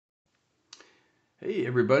Hey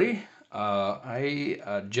everybody.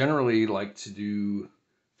 I generally like to do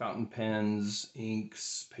fountain pens,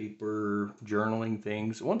 inks, paper, journaling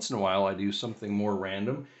things. Once in a while I do something more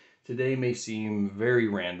random. Today may seem very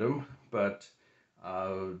random, but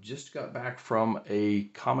just got back from a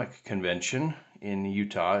comic convention in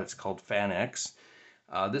Utah. It's called FanX.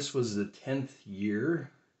 This was the 10th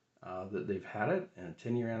year that they've had it, and a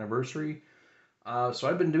 10-year anniversary. So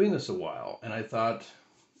I've been doing this a while, and I thought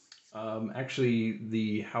actually,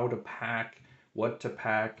 the how to pack, what to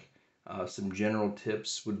pack, some general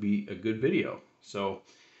tips would be a good video. So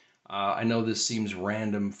I know this seems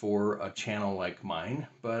random for a channel like mine,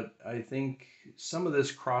 but I think some of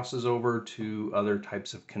this crosses over to other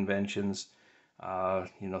types of conventions.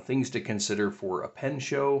 Things to consider for a pen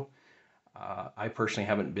show. I personally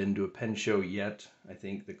haven't been to a pen show yet. I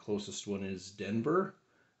think the closest one is Denver.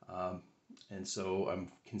 Um, and so I'm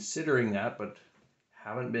considering that, but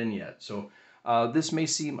haven't been yet. So this may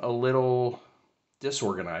seem a little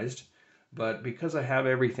disorganized, but because I have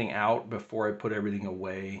everything out before I put everything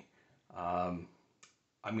away, um,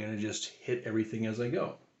 I'm going to just hit everything as I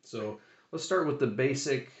go. So let's start with the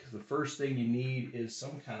basic. The first thing you need is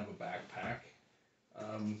some kind of a backpack.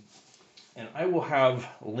 Um, and I will have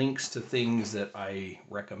links to things that I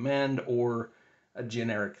recommend or a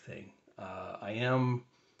generic thing.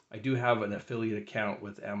 I do have an affiliate account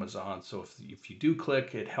with Amazon, so if you do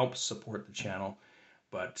click, it helps support the channel.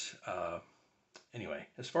 But anyway,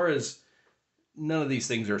 as far as none of these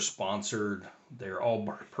things are sponsored, they're all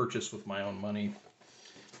purchased with my own money.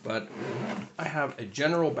 But I have a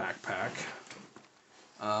general backpack,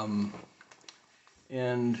 um,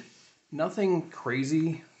 and nothing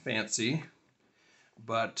crazy fancy,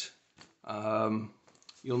 but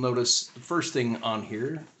you'll notice the first thing on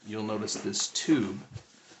here, you'll notice this tube.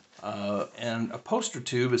 And a poster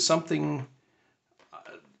tube is something, uh,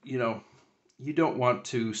 you know, you don't want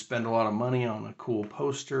to spend a lot of money on a cool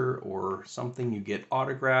poster or something you get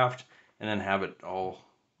autographed and then have it all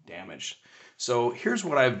damaged. So here's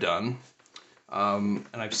what I've done. And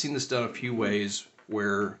I've seen this done a few ways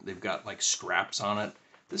where they've got like straps on it.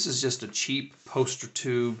 This is just a cheap poster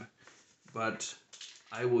tube, but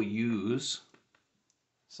I will use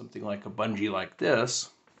something like a bungee like this,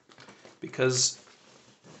 because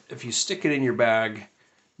if you stick it in your bag,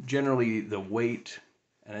 generally the weight,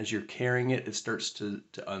 and as you're carrying it, it starts to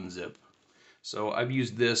unzip. So I've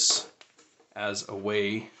used this as a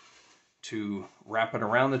way to wrap it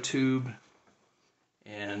around the tube,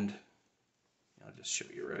 and I'll just show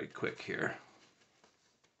you really quick here.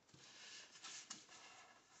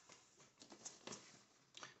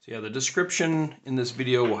 So yeah, the description in this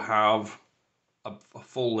video will have a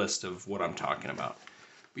full list of what I'm talking about.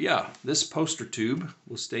 But yeah, this poster tube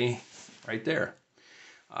will stay right there.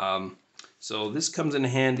 So this comes in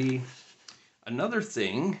handy. Another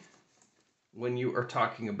thing, when you are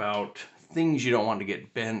talking about things you don't want to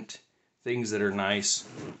get bent, things that are nice,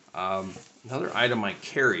 another item I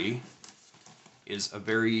carry is a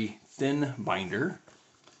very thin binder.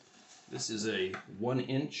 This is a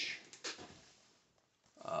 1-inch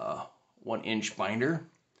binder,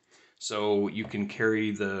 so you can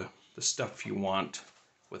carry the stuff you want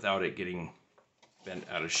without it getting bent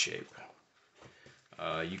out of shape.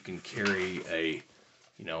 You can carry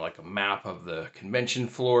like a map of the convention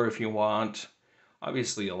floor if you want.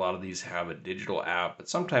 Obviously, a lot of these have a digital app, but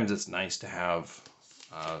sometimes it's nice to have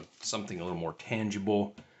something a little more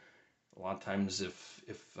tangible. A lot of times, if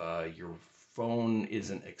your phone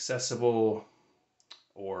isn't accessible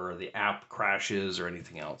or the app crashes or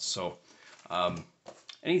anything else, so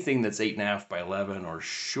anything that's 8.5 by 11 or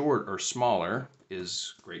short or smaller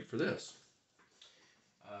is great for this.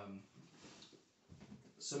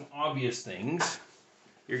 Some obvious things.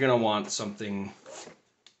 You're going to want something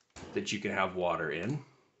that you can have water in.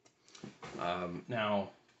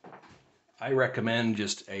 Now, I recommend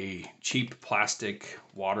just a cheap plastic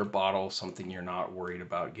water bottle, something you're not worried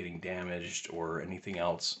about getting damaged or anything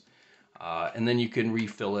else. And then you can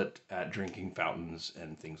refill it at drinking fountains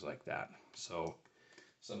and things like that. So,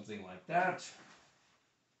 something like that.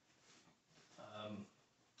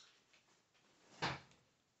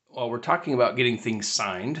 While we're talking about getting things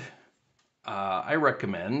signed, I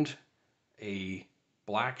recommend a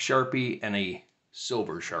black Sharpie and a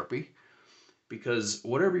silver Sharpie, because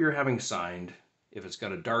whatever you're having signed, if it's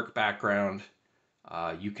got a dark background,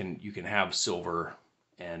 you can have silver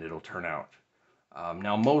and it'll turn out.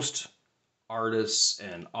 Now most artists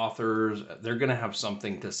and authors, they're going to have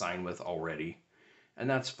something to sign with already, and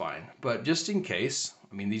that's fine. But just in case,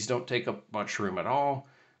 I mean, these don't take up much room at all.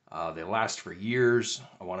 They last for years.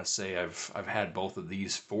 I want to say I've had both of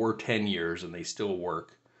these for 10 years and they still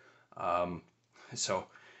work. So,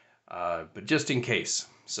 but just in case.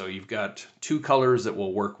 So you've got 2 colors that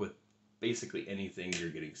will work with basically anything you're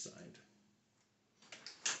getting signed.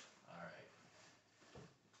 All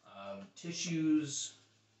right. Tissues.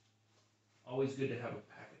 Always good to have a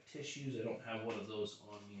pack of tissues. I don't have one of those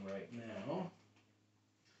on me right now.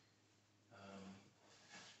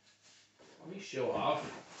 Let me show off.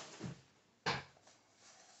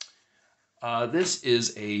 This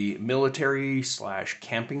is a military /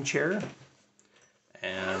 camping chair,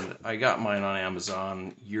 and I got mine on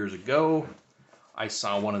Amazon years ago. I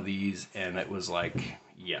saw one of these and it was like,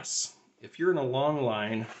 yes. If you're in a long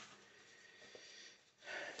line,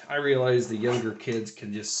 I realize the younger kids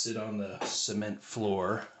can just sit on the cement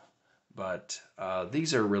floor, but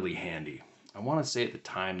these are really handy. I want to say at the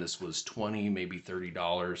time this was $20, maybe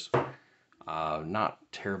 $30. Not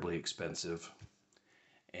terribly expensive.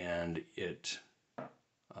 And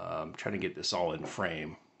I'm trying to get this all in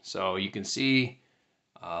frame. So you can see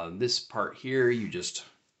this part here, you just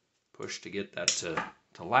push to get that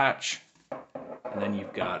to latch. And then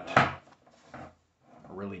you've got a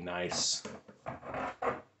really nice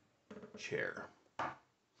chair.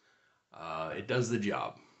 It does the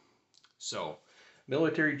job. So,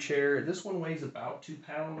 military chair. This one weighs about 2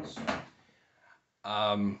 pounds.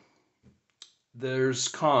 There's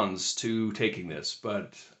cons to taking this,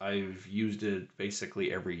 but I've used it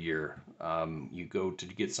basically every year. You go to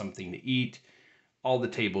get something to eat, all the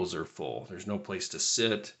tables are full. There's no place to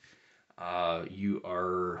sit. You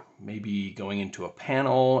are maybe going into a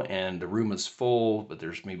panel and the room is full, but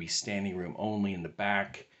there's maybe standing room only in the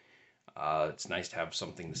back. It's nice to have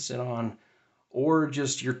something to sit on. Or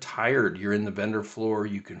just you're tired, you're in the vendor floor,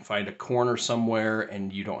 you can find a corner somewhere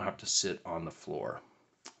and you don't have to sit on the floor.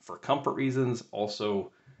 For comfort reasons,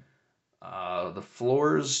 also the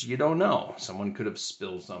floors, you don't know. Someone could have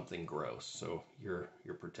spilled something gross, so you're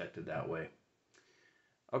protected that way.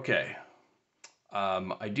 Okay,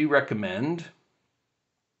 I do recommend,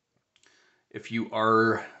 if you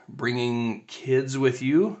are bringing kids with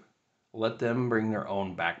you, let them bring their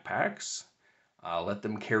own backpacks. Let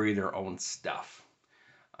them carry their own stuff.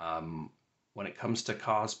 When it comes to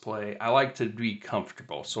cosplay, I like to be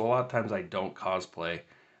comfortable. So a lot of times I don't cosplay.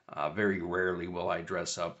 Very rarely will I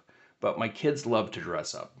dress up. But my kids love to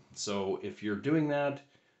dress up. So if you're doing that,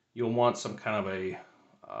 you'll want some kind of a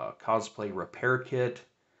cosplay repair kit.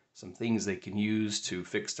 Some things they can use to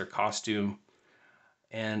fix their costume.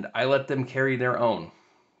 And I let them carry their own.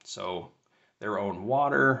 So their own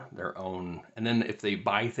water, their own, and then if they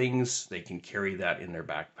buy things, they can carry that in their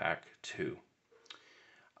backpack too.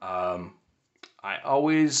 I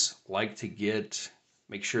always like to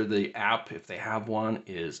make sure the app, if they have one,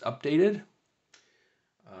 is updated.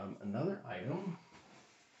 Another item,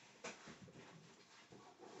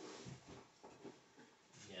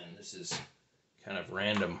 again, this is kind of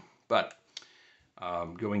random, but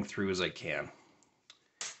going through as I can.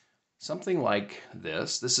 Something like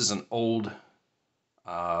this. This is an old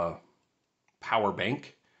power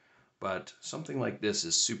bank, but something like this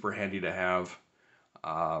is super handy to have.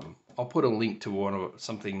 I'll put a link to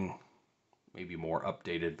something maybe more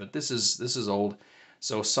updated, but this is old.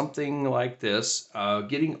 So something like this,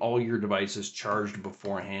 getting all your devices charged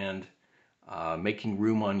beforehand, making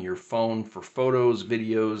room on your phone for photos,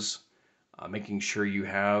 videos, making sure you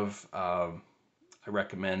have. I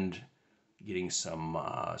recommend getting some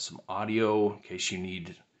audio in case you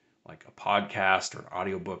need like a podcast or an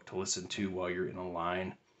audiobook to listen to while you're in a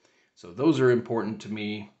line. So those are important to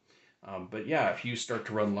me. But yeah, if you start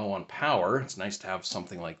to run low on power, it's nice to have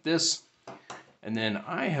something like this. And then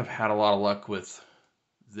I have had a lot of luck with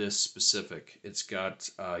this specific. It's got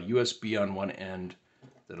USB on one end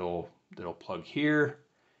that'll plug here,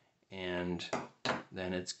 and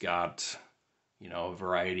then it's got, you know, a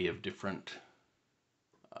variety of different,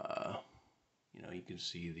 you know, you can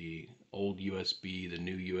see the old USB, the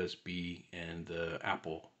new USB, and the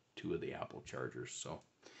Apple, 2 of the Apple chargers. So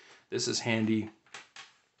this is handy.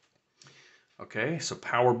 Okay, so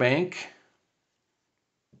power bank.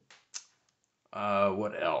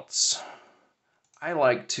 What else? I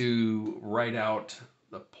like to write out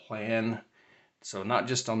the plan. So not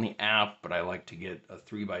just on the app, but I like to get a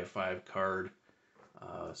 3x5 card.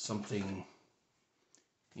 Something,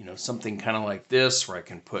 you know, something kind of like this where I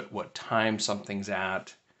can put what time something's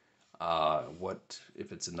at,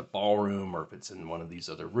 if it's in the ballroom or if it's in one of these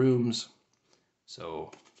other rooms.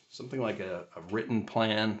 So something like a written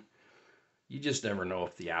plan. You just never know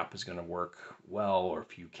if the app is going to work well or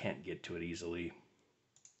if you can't get to it easily.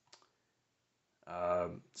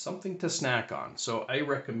 Something to snack on. So I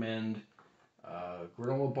recommend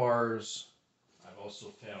granola bars. I've also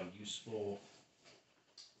found useful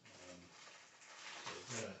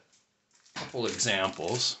couple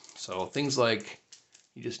examples. So things like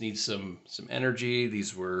you just need some energy.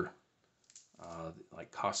 These were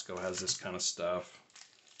like Costco has this kind of stuff.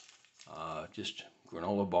 Just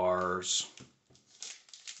granola bars,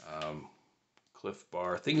 Cliff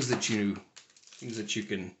Bar, things that you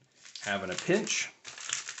can have in a pinch.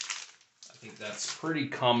 I think that's pretty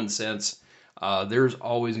common sense. There's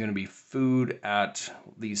always going to be food at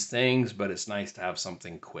these things, but it's nice to have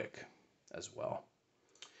something quick as well.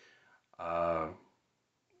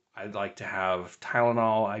 I'd like to have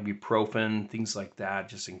Tylenol, Ibuprofen, things like that,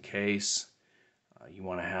 just in case you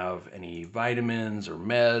want to have any vitamins or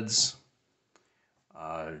meds.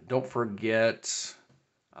 Don't forget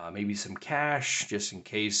maybe some cash, just in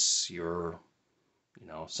case you're,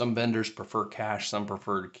 some vendors prefer cash, some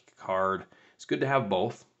prefer card. It's good to have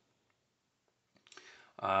both.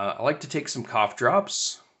 I like to take some cough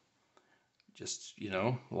drops, just,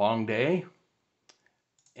 long day.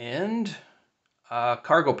 And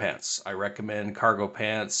cargo pants. I recommend cargo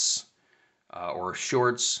pants or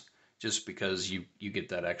shorts just because you get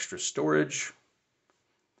that extra storage.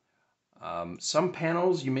 Some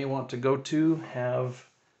panels you may want to go to have,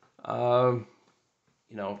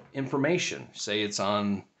 information. Say it's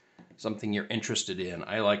on something you're interested in.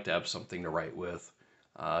 I like to have something to write with.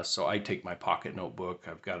 So I take my pocket notebook.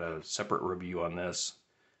 I've got a separate review on this.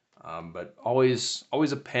 But always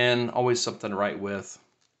a pen, always something to write with.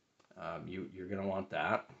 You're going to want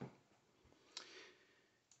that.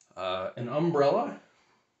 An umbrella.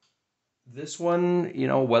 This one,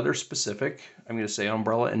 weather specific. I'm going to say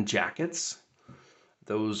umbrella and jackets.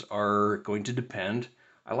 Those are going to depend.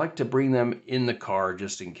 I like to bring them in the car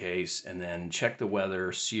just in case, and then check the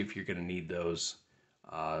weather, see if you're going to need those.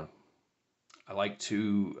 I like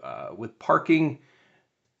to, with parking,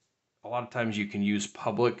 a lot of times you can use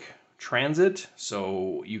public transit,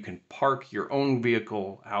 so you can park your own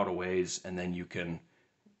vehicle out a ways, and then you can,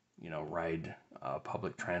 ride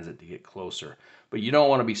public transit to get closer. But you don't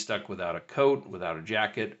want to be stuck without a coat, without a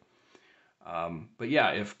jacket. But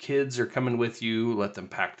yeah, if kids are coming with you, let them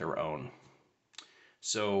pack their own.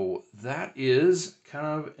 So that is kind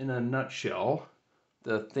of in a nutshell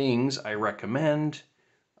the things I recommend.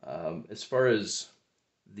 As far as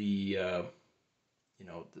the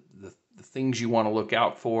the things you want to look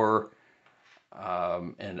out for,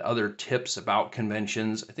 and other tips about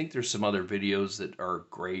conventions. I think there's some other videos that are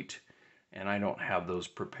great, and I don't have those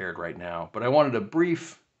prepared right now. But I wanted a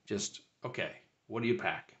brief, okay, what do you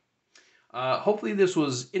pack? Hopefully this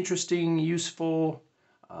was interesting, useful.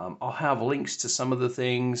 I'll have links to some of the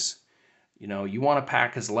things. You want to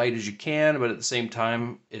pack as light as you can, but at the same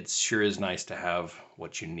time, it sure is nice to have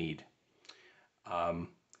what you need.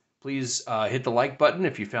 Please hit the like button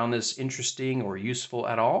if you found this interesting or useful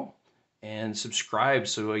at all, and subscribe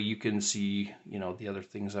so you can see, the other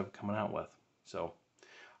things I'm coming out with. So,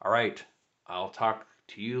 all right, I'll talk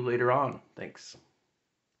to you later on. Thanks.